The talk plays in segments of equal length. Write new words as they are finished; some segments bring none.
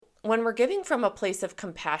when we're giving from a place of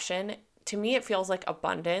compassion, to me, it feels like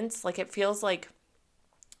abundance. Like it feels like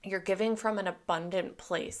you're giving from an abundant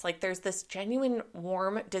place. Like there's this genuine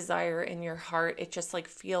warm desire in your heart. It just like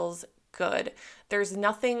feels good. There's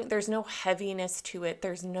no heaviness to it.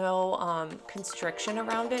 There's no constriction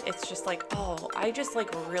around it. It's just like, oh, I just like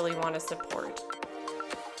really want to support.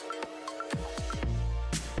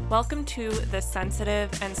 Welcome to the Sensitive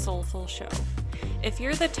and Soulful Show. If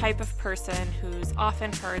you're the type of person who's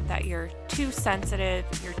often heard that you're too sensitive,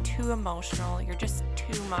 you're too emotional, you're just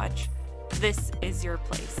too much, this is your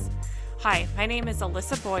place. Hi, my name is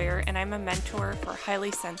Alyssa Boyer, and I'm a mentor for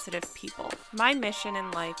highly sensitive people. My mission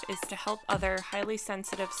in life is to help other highly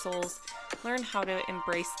sensitive souls learn how to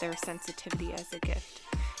embrace their sensitivity as a gift.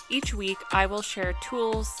 Each week, I will share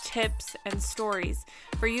tools, tips, and stories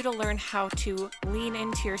for you to learn how to lean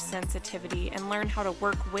into your sensitivity and learn how to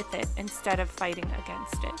work with it instead of fighting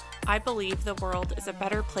against it. I believe the world is a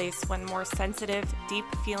better place when more sensitive,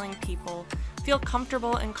 deep-feeling people feel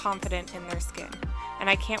comfortable and confident in their skin, and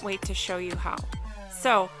I can't wait to show you how.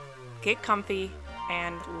 So, get comfy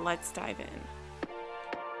and let's dive in.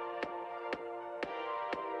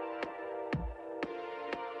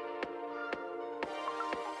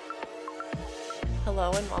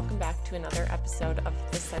 Hello and welcome back to another episode of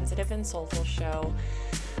the Sensitive and Soulful Show.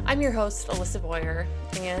 I'm your host, Alyssa Boyer,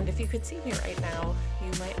 and if you could see me right now,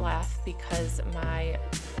 you might laugh because my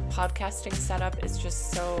podcasting setup is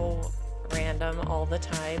just so random all the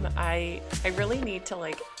time. I really need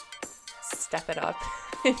to step it up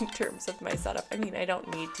in terms of my setup. I mean, I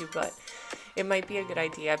don't need to, but it might be a good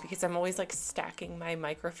idea because I'm always stacking my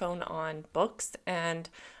microphone on books, and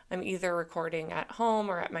I'm either recording at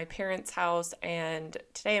home or at my parents' house, and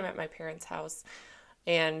today I'm at my parents' house,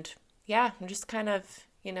 and yeah, I'm just kind of,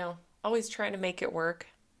 always trying to make it work,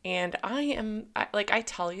 and I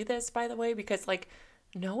tell you this, by the way, because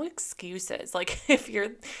no excuses. If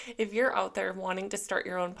you're out there wanting to start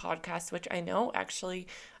your own podcast, which I know actually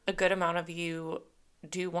a good amount of you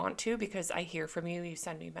do want to, because I hear from you, you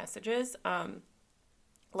send me messages,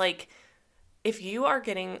 if you are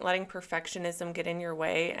letting perfectionism get in your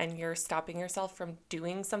way and you're stopping yourself from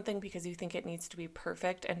doing something because you think it needs to be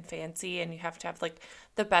perfect and fancy and you have to have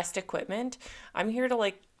the best equipment, I'm here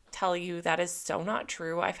to tell you that is so not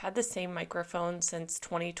true. I've had the same microphone since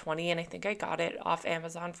 2020 and I think I got it off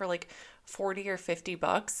Amazon for $40 or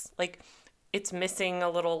 $50. It's missing a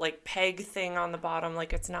little peg thing on the bottom,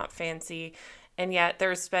 it's not fancy. And yet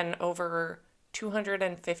there's been over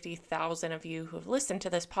 250,000 of you who have listened to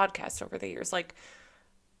this podcast over the years.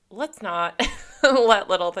 Let's not let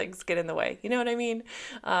little things get in the way. You know what I mean?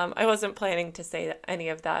 I wasn't planning to say any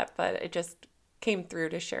of that, but it just came through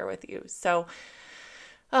to share with you. So,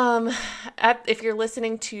 if you're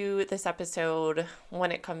listening to this episode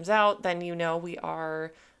when it comes out, then we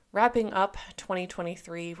are wrapping up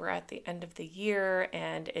 2023. We're at the end of the year,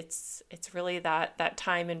 and it's really that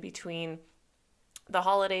time in between the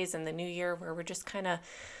holidays and the new year where we're just a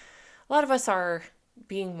lot of us are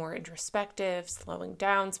being more introspective, slowing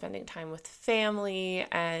down, spending time with family,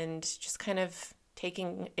 and just kind of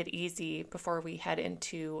taking it easy before we head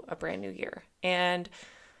into a brand new year. And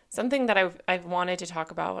something that I've wanted to talk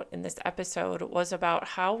about in this episode was about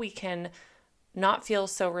how we can not feel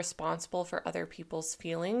so responsible for other people's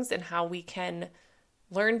feelings and how we can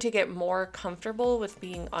learn to get more comfortable with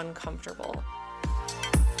being uncomfortable.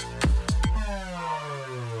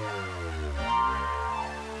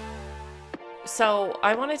 So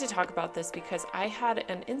I wanted to talk about this because I had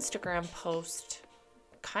an Instagram post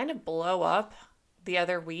kind of blow up the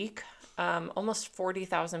other week. Almost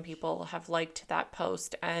 40,000 people have liked that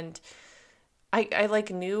post, and I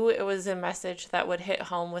knew it was a message that would hit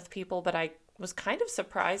home with people, but I was kind of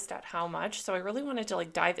surprised at how much. So I really wanted to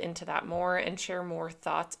dive into that more and share more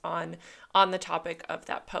thoughts on the topic of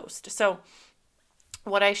that post. So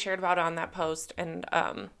what I shared about on that post, and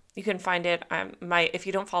you can find it. If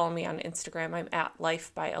you don't follow me on Instagram, I'm at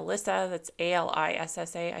Life by Alyssa. That's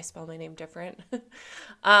ALISSA. I spell my name different.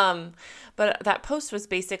 But that post was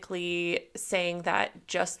basically saying that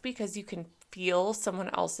just because you can feel someone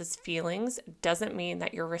else's feelings doesn't mean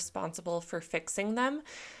that you're responsible for fixing them.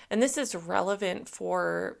 And this is relevant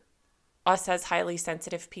for us as highly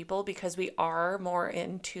sensitive people because we are more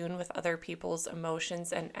in tune with other people's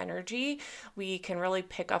emotions and energy. We can really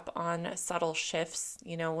pick up on subtle shifts,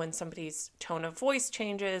 when somebody's tone of voice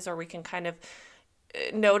changes, or we can kind of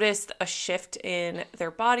notice a shift in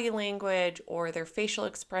their body language or their facial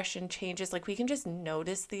expression changes. Like we can just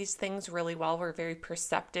notice these things really well. We're very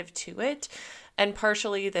perceptive to it. And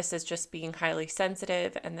partially this is just being highly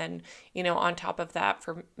sensitive. And then, on top of that,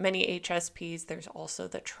 for many HSPs, there's also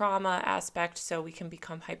the trauma aspect. So we can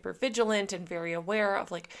become hypervigilant and very aware of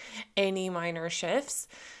like any minor shifts.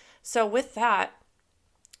 So with that,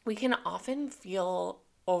 we can often feel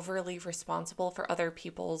overly responsible for other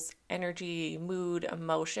people's energy, mood,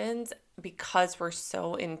 emotions because we're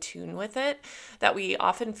so in tune with it that we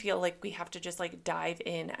often feel like we have to just like dive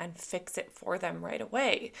in and fix it for them right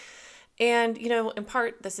away. And, in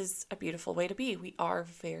part, this is a beautiful way to be. We are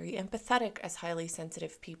very empathetic as highly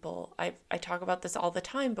sensitive people. I talk about this all the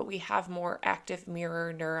time, but we have more active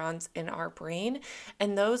mirror neurons in our brain,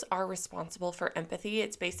 and those are responsible for empathy.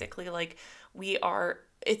 It's basically like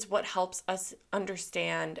it's what helps us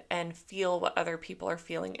understand and feel what other people are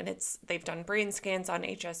feeling. And they've done brain scans on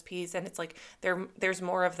HSPs, and it's like there's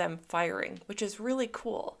more of them firing, which is really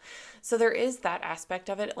cool. So there is that aspect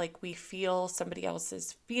of it. Like we feel somebody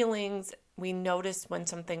else's feelings. We notice when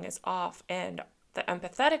something is off, and the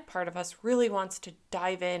empathetic part of us really wants to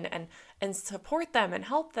dive in and support them and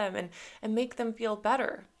help them and make them feel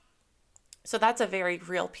better. So that's a very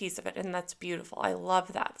real piece of it, and that's beautiful. I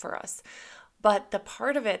love that for us. But the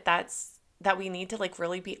part of it that we need to like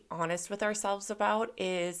really be honest with ourselves about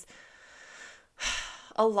is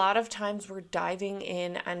a lot of times we're diving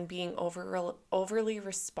in and being overly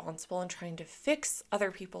responsible and trying to fix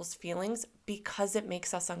other people's feelings because it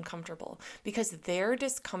makes us uncomfortable, because their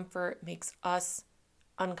discomfort makes us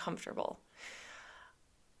uncomfortable.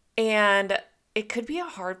 And it could be a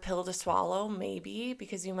hard pill to swallow, maybe,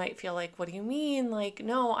 because you might feel like, what do you mean? Like,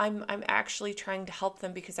 no, I'm actually trying to help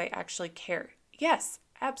them because I actually care. Yes,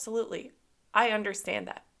 absolutely. I understand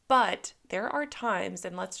that. But there are times,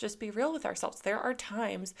 and let's just be real with ourselves, there are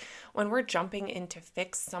times when we're jumping in to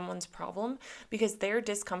fix someone's problem because their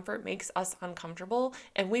discomfort makes us uncomfortable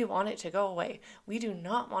and we want it to go away. We do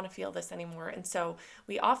not want to feel this anymore. And so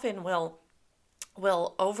we often will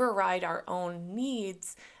override our own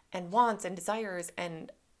needs and wants and desires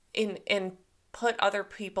and put other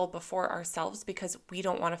people before ourselves because we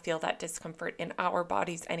don't want to feel that discomfort in our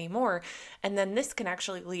bodies anymore. And then this can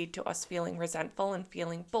actually lead to us feeling resentful and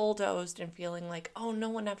feeling bulldozed and feeling like, oh, no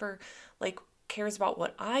one ever like cares about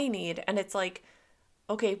what I need. And it's like,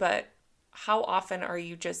 okay, but how often are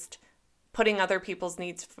you just putting other people's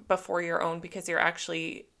needs before your own because you're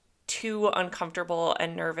actually too uncomfortable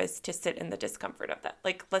and nervous to sit in the discomfort of that?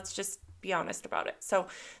 Like, let's just be honest about it. So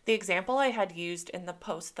the example I had used in the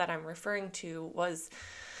post that I'm referring to was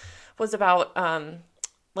about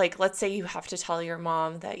like, let's say you have to tell your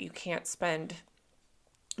mom that you can't spend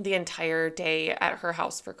the entire day at her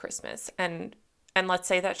house for Christmas, and let's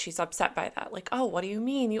say that she's upset by that. Like, oh, what do you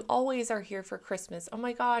mean? You always are here for Christmas. Oh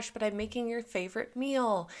my gosh, but I'm making your favorite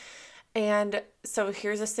meal. And so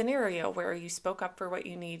here's a scenario where you spoke up for what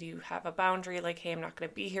you need. You have a boundary like, hey, I'm not going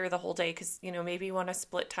to be here the whole day because, maybe you want to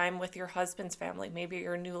split time with your husband's family. Maybe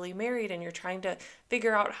you're newly married and you're trying to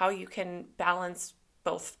figure out how you can balance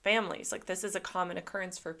both families. Like this is a common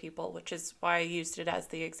occurrence for people, which is why I used it as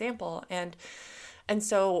the example. And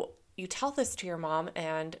so you tell this to your mom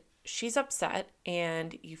and she's upset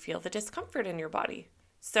and you feel the discomfort in your body.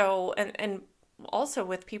 So, and also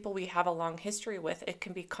with people we have a long history with, it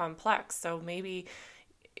can be complex. So maybe,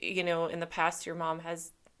 in the past, your mom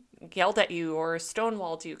has yelled at you or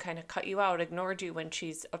stonewalled you, kind of cut you out, ignored you when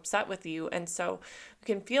she's upset with you. And so we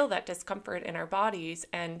can feel that discomfort in our bodies.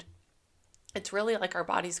 And it's really like our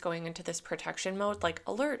body's going into this protection mode, like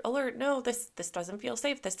alert, alert, no, this doesn't feel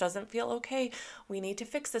safe. This doesn't feel okay. We need to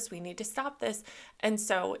fix this. We need to stop this. And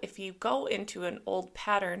so if you go into an old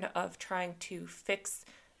pattern of trying to fix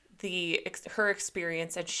her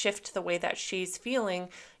experience and shift the way that she's feeling,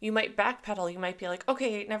 you might backpedal. You might be like,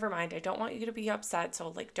 okay, never mind. I don't want you to be upset. So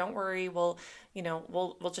like, don't worry. We'll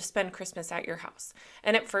just spend Christmas at your house.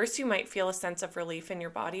 And at first you might feel a sense of relief in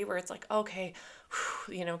your body where it's like, okay,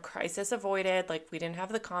 crisis avoided. Like we didn't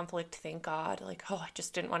have the conflict. Thank God. Like, oh, I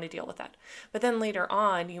just didn't want to deal with that. But then later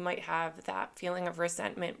on, you might have that feeling of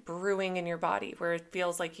resentment brewing in your body where it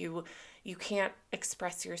feels like you can't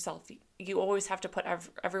express yourself. You always have to put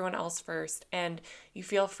everyone else first, and you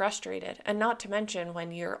feel frustrated. And not to mention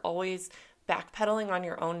when you're always backpedaling on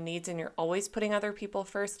your own needs and you're always putting other people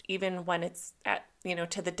first, even when it's at,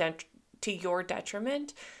 to your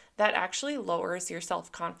detriment, that actually lowers your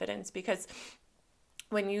self-confidence, because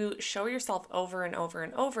when you show yourself over and over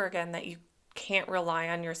and over again that you can't rely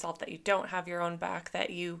on yourself, that you don't have your own back,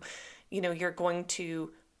 that you're going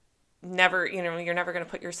to never, you're never going to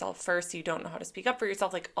put yourself first. You don't know how to speak up for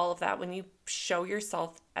yourself, like all of that. When you show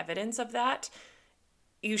yourself evidence of that,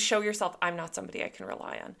 you show yourself, I'm not somebody I can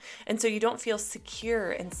rely on. And so you don't feel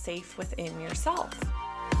secure and safe within yourself.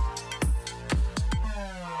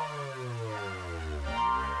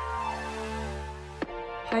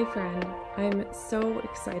 Hi friend, I'm so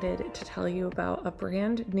excited to tell you about a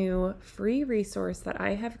brand new free resource that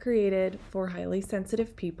I have created for highly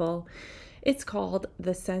sensitive people. It's called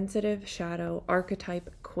the Sensitive Shadow Archetype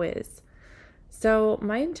Quiz. So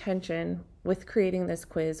my intention with creating this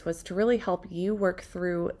quiz was to really help you work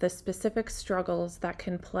through the specific struggles that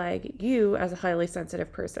can plague you as a highly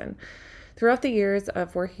sensitive person. Throughout the years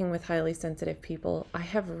of working with highly sensitive people, I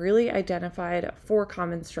have really identified 4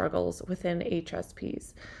 common struggles within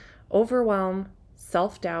HSPs: overwhelm,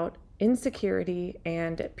 self-doubt, insecurity,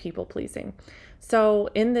 and people-pleasing. So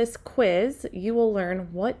in this quiz, you will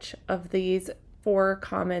learn which of these 4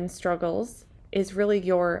 common struggles is really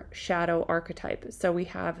your shadow archetype. So we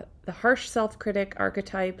have the harsh self-critic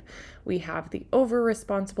archetype, we have the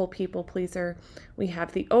over-responsible people pleaser, we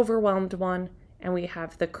have the overwhelmed one, and we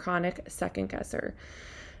have the chronic second guesser.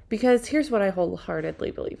 Because here's what I wholeheartedly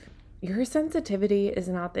believe. Your sensitivity is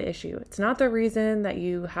not the issue. It's not the reason that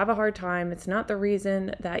you have a hard time. It's not the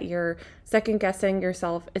reason that you're second guessing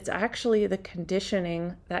yourself. It's actually the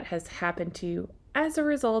conditioning that has happened to you as a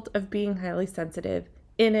result of being highly sensitive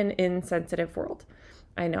in an insensitive world.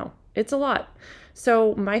 I know, it's a lot.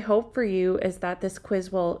 So my hope for you is that this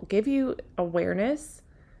quiz will give you awareness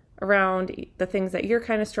around the things that you're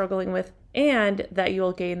kind of struggling with, and that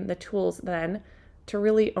you'll gain the tools then to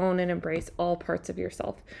really own and embrace all parts of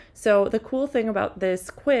yourself. So the cool thing about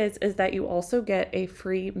this quiz is that you also get a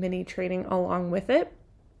free mini training along with it.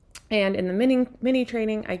 And in the mini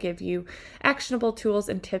training, I give you actionable tools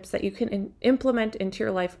and tips that you can implement into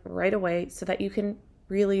your life right away so that you can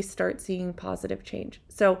really start seeing positive change.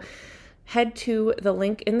 So head to the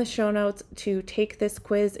link in the show notes to take this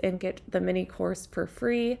quiz and get the mini course for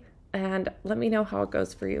free. And let me know how it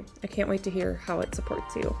goes for you. I can't wait to hear how it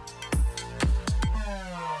supports you.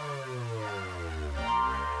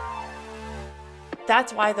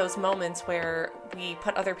 That's why those moments where we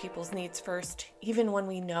put other people's needs first, even when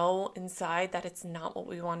we know inside that it's not what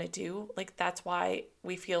we want to do, like that's why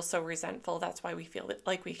we feel so resentful. That's why we feel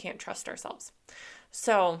like we can't trust ourselves.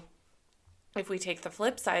 So if we take the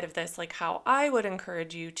flip side of this, like how I would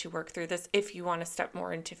encourage you to work through this, if you want to step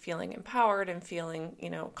more into feeling empowered and feeling,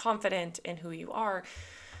 confident in who you are,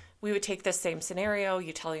 we would take this same scenario.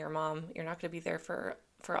 You tell your mom you're not going to be there for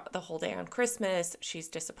the whole day on Christmas. She's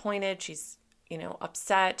disappointed. She's,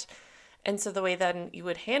 upset. And so the way then you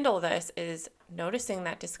would handle this is noticing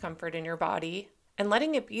that discomfort in your body and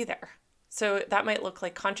letting it be there. So that might look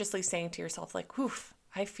like consciously saying to yourself, like, oof,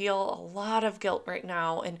 I feel a lot of guilt right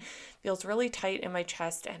now and feels really tight in my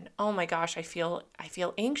chest. And oh my gosh, I feel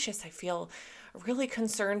anxious. I feel really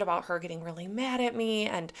concerned about her getting really mad at me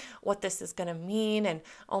and what this is going to mean. And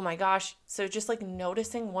oh my gosh. So just like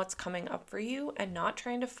noticing what's coming up for you and not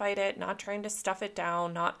trying to fight it, not trying to stuff it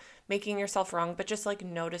down, not making yourself wrong, but just like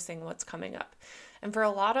noticing what's coming up. And for a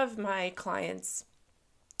lot of my clients,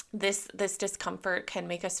 this discomfort can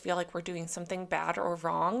make us feel like we're doing something bad or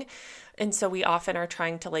wrong. And so we often are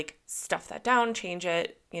trying to like stuff that down, change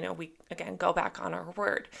it. We again go back on our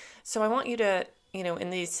word. So I want you to, in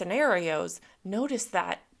these scenarios, notice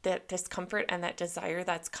that discomfort and that desire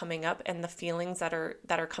that's coming up and the feelings that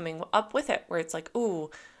are coming up with it, where it's like,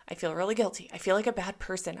 ooh, I feel really guilty. I feel like a bad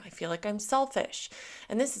person. I feel like I'm selfish.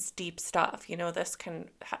 And this is deep stuff.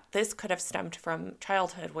 This could have stemmed from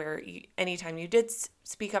childhood, where anytime you did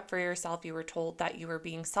speak up for yourself, you were told that you were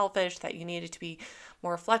being selfish, that you needed to be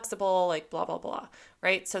more flexible, like blah, blah, blah,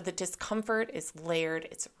 right? So the discomfort is layered,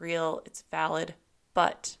 it's real, it's valid.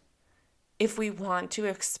 But if we want to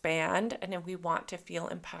expand and if we want to feel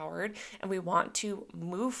empowered and we want to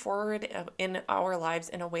move forward in our lives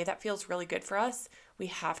in a way that feels really good for us, we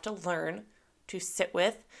have to learn to sit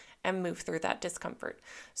with and move through that discomfort.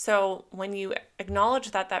 So when you acknowledge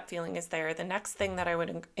that feeling is there, the next thing that I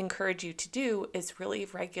would encourage you to do is really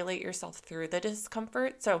regulate yourself through the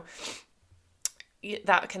discomfort. So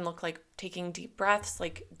that can look like taking deep breaths,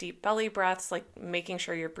 like deep belly breaths, like making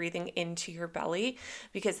sure you're breathing into your belly,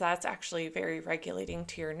 because that's actually very regulating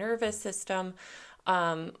to your nervous system.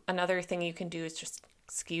 Another thing you can do is just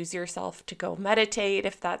excuse yourself to go meditate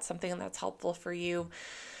if that's something that's helpful for you.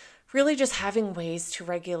 Really just having ways to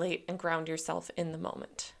regulate and ground yourself in the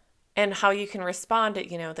moment. And how you can respond,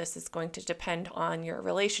 this is going to depend on your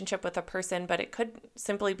relationship with a person, but it could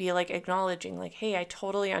simply be like acknowledging like, hey, I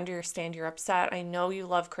totally understand you're upset. I know you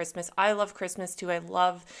love Christmas. I love Christmas too. I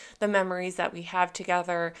love the memories that we have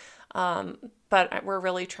together. But we're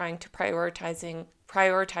really trying to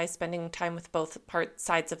prioritize spending time with both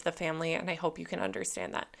sides of the family. And I hope you can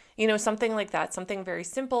understand that. Something like that, something very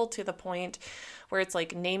simple to the point where it's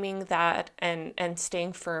like naming that and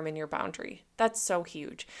staying firm in your boundary. That's so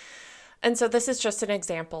huge. And so this is just an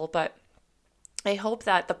example, but I hope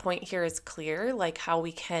that the point here is clear, like how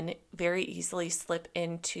we can very easily slip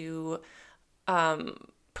into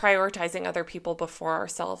prioritizing other people before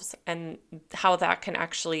ourselves, and how that can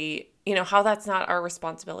actually, how that's not our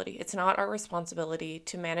responsibility. It's not our responsibility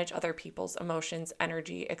to manage other people's emotions,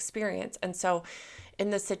 energy, experience. And so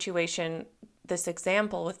in this situation, this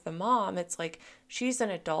example with the mom, it's like she's an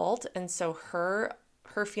adult. And so her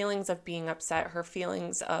feelings of being upset, her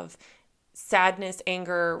feelings of sadness,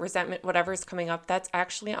 anger, resentment, whatever's coming up, that's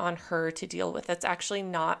actually on her to deal with. It's actually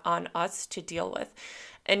not on us to deal with.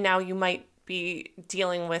 And now you might be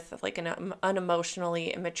dealing with like an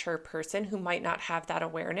unemotionally immature person who might not have that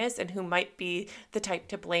awareness and who might be the type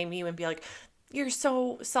to blame you and be like, you're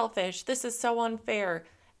so selfish. This is so unfair.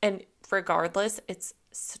 And regardless, it's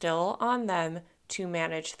still on them to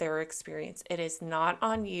manage their experience. It is not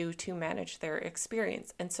on you to manage their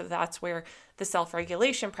experience. And so that's where the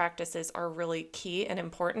self-regulation practices are really key and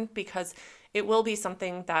important, because it will be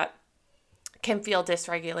something that can feel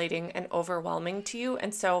dysregulating and overwhelming to you.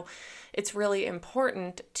 And so it's really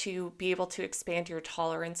important to be able to expand your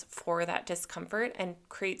tolerance for that discomfort and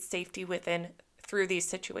create safety within through these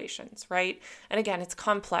situations, right? And again, it's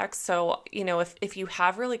complex. So, if you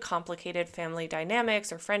have really complicated family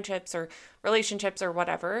dynamics or friendships or relationships or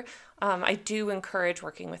whatever, I do encourage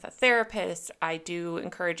working with a therapist. I do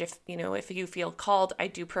encourage if you feel called, I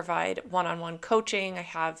do provide one-on-one coaching. I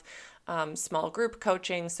have small group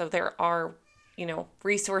coaching. So there are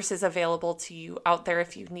resources available to you out there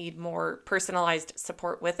if you need more personalized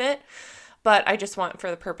support with it. But I just want, for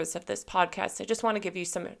the purpose of this podcast, I just want to give you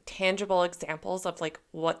some tangible examples of like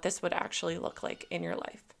what this would actually look like in your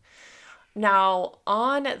life. Now,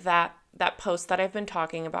 on that post that I've been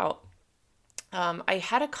talking about, I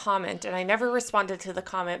had a comment, and I never responded to the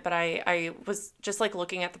comment, but I was just like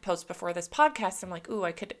looking at the post before this podcast. I'm like, ooh,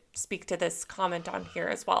 I could speak to this comment on here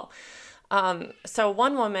as well. So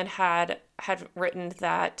one woman had written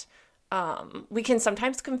that we can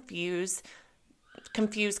sometimes confuse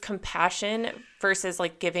compassion versus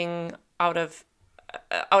like giving out of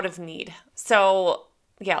need. So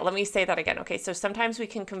yeah, let me say that again. Okay, so sometimes we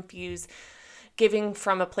can confuse giving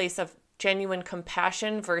from a place of genuine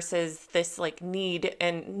compassion versus this like need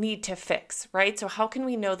to fix, right? So how can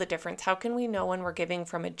we know the difference? How can we know when we're giving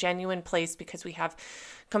from a genuine place because we have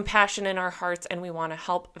compassion in our hearts and we want to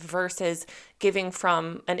help, versus giving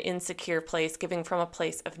from an insecure place, giving from a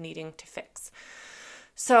place of needing to fix?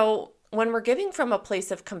 So when we're giving from a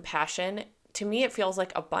place of compassion, to me, it feels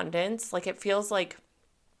like abundance. Like it feels like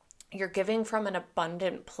you're giving from an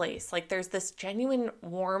abundant place. Like there's this genuine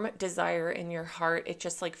warm desire in your heart. It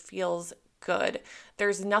just like feels good.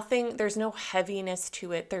 There's no heaviness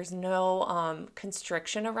to it. There's no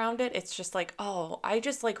constriction around it. It's just like, oh, I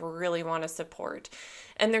just like really want to support.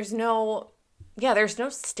 And there's no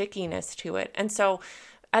stickiness to it. And so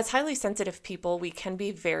as highly sensitive people, we can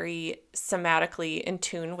be very somatically in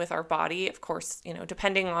tune with our body. Of course,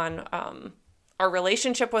 depending on our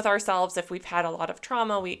relationship with ourselves, if we've had a lot of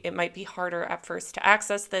trauma, it might be harder at first to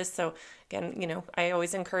access this. So again, I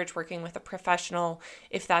always encourage working with a professional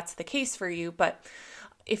if that's the case for you. But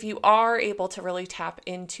if you are able to really tap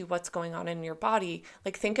into what's going on in your body,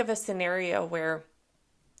 like think of a scenario where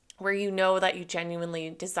you know that you genuinely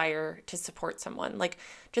desire to support someone. Like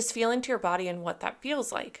just feel into your body and what that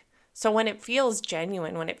feels like. So when it feels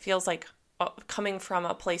genuine, when it feels like coming from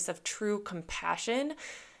a place of true compassion,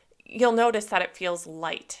 you'll notice that it feels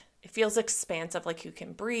light. It feels expansive, like you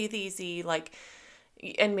can breathe easy,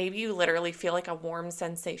 and maybe you literally feel like a warm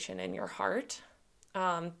sensation in your heart.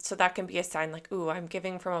 So that can be a sign like, ooh, I'm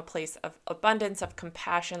giving from a place of abundance, of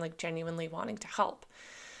compassion, like genuinely wanting to help.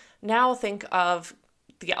 Now think of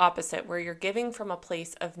the opposite, where you're giving from a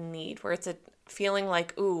place of need, where it's a feeling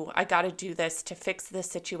like, ooh, I got to do this to fix this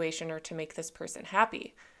situation or to make this person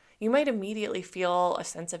happy. You might immediately feel a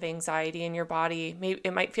sense of anxiety in your body. Maybe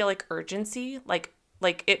it might feel like urgency, like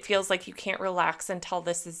it feels like you can't relax until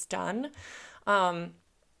this is done.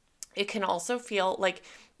 It can also feel like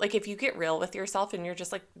if you get real with yourself and you're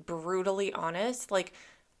just like brutally honest,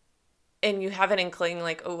 and you have an inkling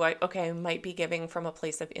like, oh, I might be giving from a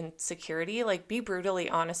place of insecurity, like be brutally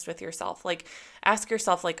honest with yourself. Like ask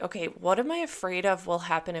yourself like, okay, what am I afraid of will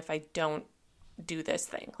happen if I don't do this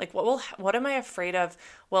thing? Like what am I afraid of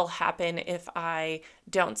will happen if I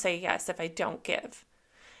don't say yes, if I don't give?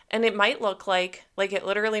 And it might look like it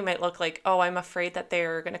literally might look like, oh, I'm afraid that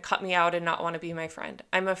they're going to cut me out and not want to be my friend.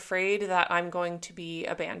 I'm afraid that I'm going to be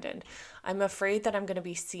abandoned. I'm afraid that I'm going to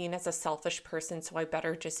be seen as a selfish person, so I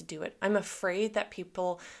better just do it. I'm afraid that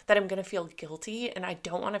I'm going to feel guilty, and I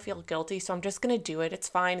don't want to feel guilty, so I'm just going to do it. It's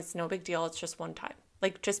fine. It's no big deal. It's just one time.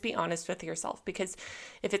 Like, just be honest with yourself, because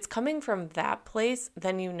if it's coming from that place,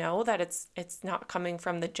 then you know that it's not coming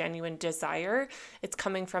from the genuine desire. It's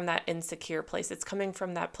coming from that insecure place. It's coming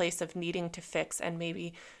from that place of needing to fix and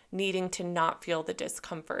maybe needing to not feel the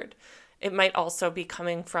discomfort. It might also be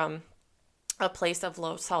coming from a place of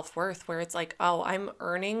low self-worth, where it's like, oh, I'm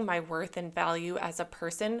earning my worth and value as a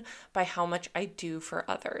person by how much I do for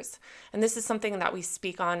others. And this is something that we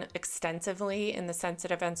speak on extensively in the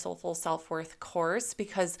Sensitive and Soulful Self-Worth course,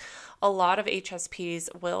 because a lot of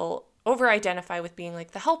HSPs will over-identify with being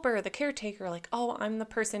like the helper, the caretaker, like, oh, I'm the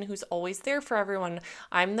person who's always there for everyone.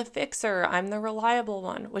 I'm the fixer. I'm the reliable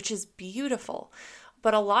one, which is beautiful.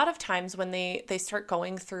 But a lot of times when they start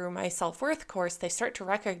going through my self-worth course, they start to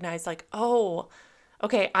recognize like, oh,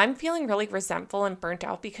 okay, I'm feeling really resentful and burnt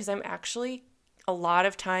out because I'm actually a lot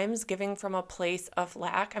of times giving from a place of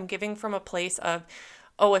lack. I'm giving from a place of,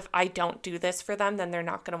 oh, if I don't do this for them, then they're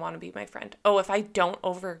not going to want to be my friend. Oh, if I don't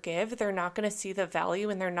overgive, they're not going to see the value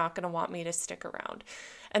and they're not going to want me to stick around.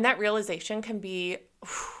 And that realization can be,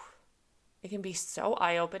 it can be so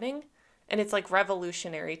eye-opening. And it's like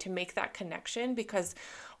revolutionary to make that connection, because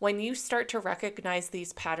when you start to recognize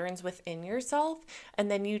these patterns within yourself, and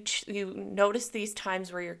then you notice these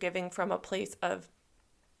times where you're giving from a place of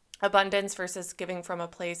abundance versus giving from a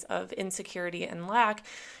place of insecurity and lack,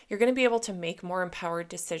 you're going to be able to make more empowered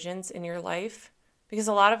decisions in your life. Because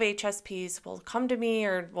a lot of HSPs will come to me,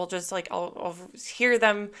 or will just like, I'll hear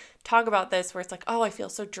them talk about this, where it's like, oh, I feel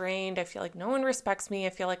so drained. I feel like no one respects me. I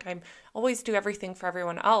feel like I'm always do everything for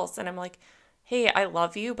everyone else. And I'm like, hey, I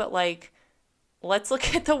love you, but like, let's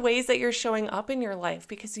look at the ways that you're showing up in your life,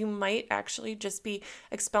 because you might actually just be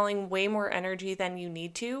expelling way more energy than you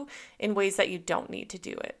need to in ways that you don't need to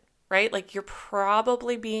do it. Right? Like, you're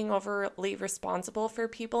probably being overly responsible for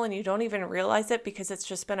people and you don't even realize it, because it's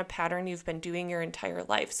just been a pattern you've been doing your entire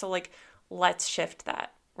life. So like, let's shift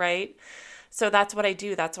that, right? So that's what I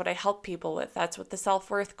do. That's what I help people with. That's what the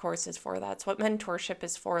self-worth course is for. That's what mentorship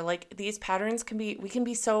is for. Like, these patterns we can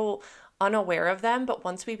be so unaware of them, but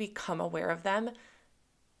once we become aware of them,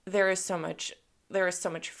 there is so much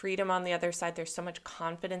freedom on the other side. There's so much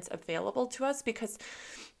confidence available to us, because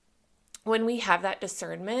when we have that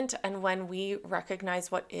discernment and when we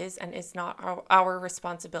recognize what is and is not our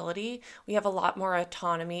responsibility, we have a lot more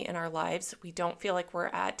autonomy in our lives. We don't feel like we're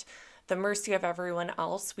at the mercy of everyone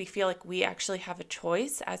else. We feel like we actually have a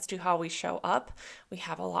choice as to how we show up. We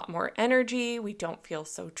have a lot more energy. We don't feel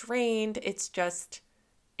so drained. It's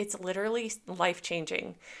literally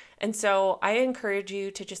life-changing. And so I encourage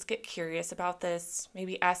you to just get curious about this.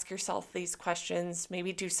 Maybe ask yourself these questions.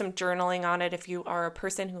 Maybe do some journaling on it if you are a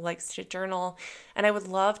person who likes to journal. And I would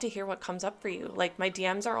love to hear what comes up for you. Like, my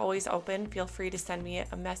DMs are always open. Feel free to send me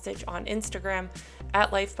a message on Instagram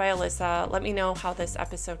 @LifeByAlyssa. Let me know how this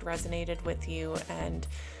episode resonated with you and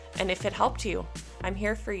if it helped you. I'm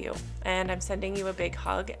here for you. And I'm sending you a big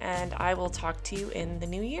hug, and I will talk to you in the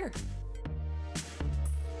new year.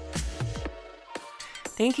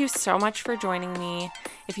 Thank you so much for joining me.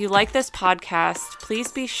 If you like this podcast,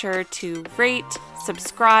 please be sure to rate,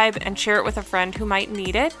 subscribe, and share it with a friend who might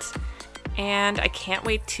need it. And I can't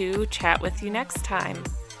wait to chat with you next time.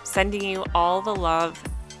 Sending you all the love.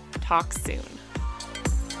 Talk soon.